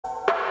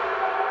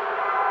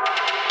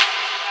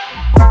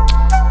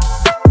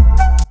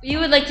We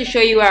would like to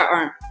show you our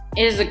arm.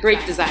 It is a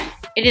great design.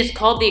 It is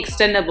called the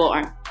extendable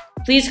arm.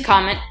 Please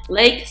comment,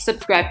 like,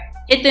 subscribe,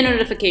 hit the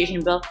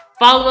notification bell,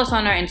 follow us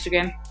on our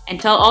Instagram, and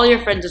tell all your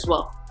friends as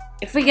well.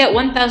 If we get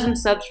 1,000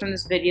 subs from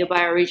this video by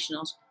our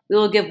regionals, we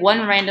will give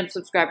one random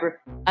subscriber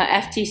a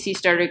FTC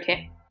starter kit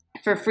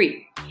for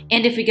free.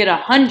 And if we get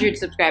 100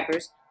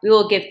 subscribers, we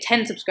will give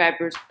 10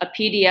 subscribers a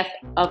PDF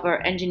of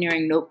our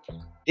engineering notebook.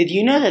 Did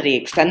you know that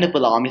the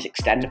extendable arm is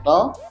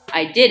extendable?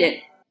 I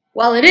didn't.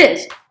 Well, it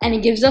is, and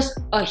it gives us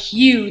a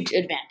huge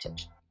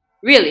advantage.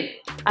 Really?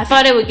 I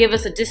thought it would give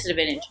us a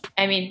disadvantage.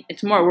 I mean,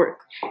 it's more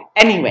work.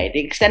 Anyway,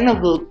 the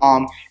extendable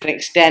arm can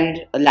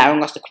extend,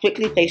 allowing us to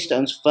quickly place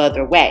stones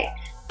further away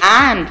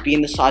and be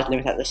in the size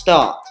limit at the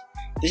start.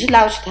 This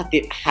allows us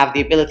to have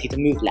the ability to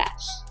move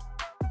less.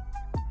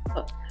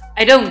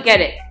 I don't get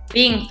it.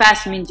 Being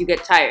fast means you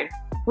get tired.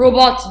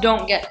 Robots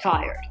don't get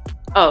tired.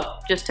 Oh,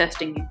 just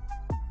testing you.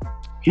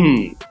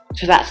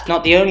 So that's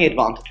not the only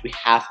advantage we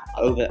have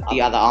over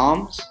the other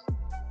arms?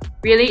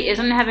 Really?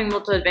 Isn't having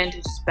multiple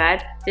advantages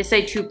bad? They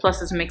say 2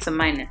 pluses makes a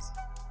minus.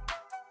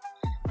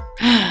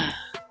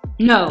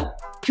 No,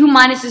 2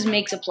 minuses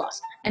makes a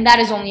plus, and that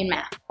is only in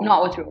math,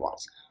 not with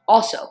robots.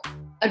 Also,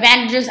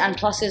 advantages and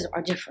pluses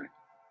are different.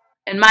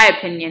 In my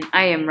opinion,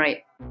 I am right.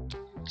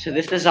 So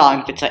this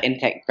design fits our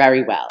intake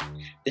very well.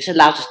 This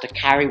allows us to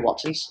carry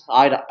what's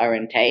inside our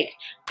intake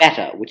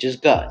better, which is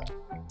good.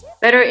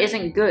 Better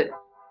isn't good.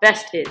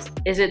 Best is.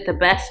 Is it the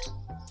best?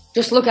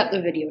 Just look at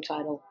the video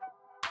title.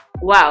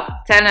 Wow,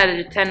 10 out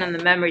of 10 on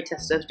the memory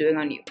test I was doing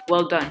on you.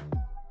 Well done.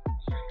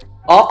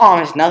 Our arm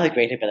has another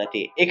great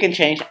ability. It can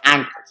change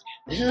angles.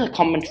 This is a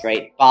common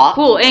trait, but...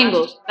 Cool,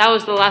 angles. That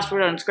was the last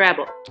word on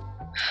Scrabble.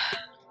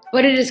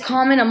 But it is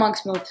common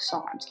amongst most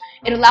arms.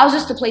 It allows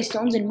us to place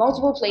stones in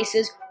multiple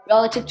places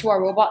relative to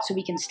our robot so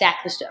we can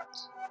stack the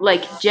stones.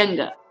 Like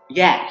Jenga.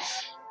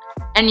 Yes.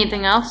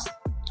 Anything else?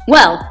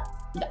 Well,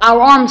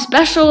 our arm's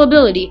special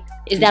ability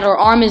is that our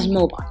arm is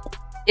mobile.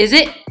 Is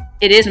it?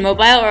 It is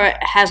mobile or it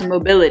has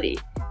mobility?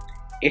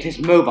 It is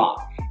mobile.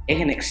 It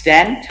can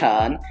extend,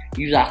 turn,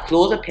 use our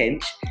claws to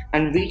pinch,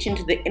 and reach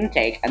into the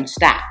intake and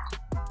stack.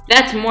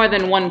 That's more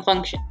than one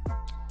function.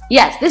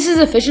 Yes, this is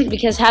efficient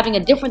because having a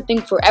different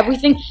thing for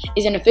everything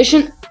is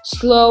inefficient,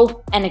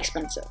 slow, and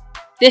expensive.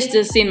 This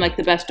does seem like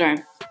the best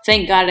arm.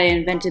 Thank God I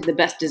invented the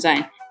best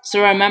design.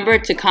 So remember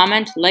to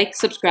comment, like,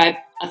 subscribe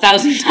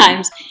 1,000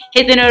 times,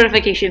 hit the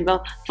notification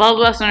bell,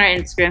 follow us on our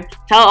Instagram,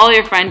 tell all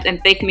your friends,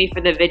 and thank me for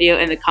the video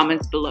in the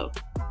comments below.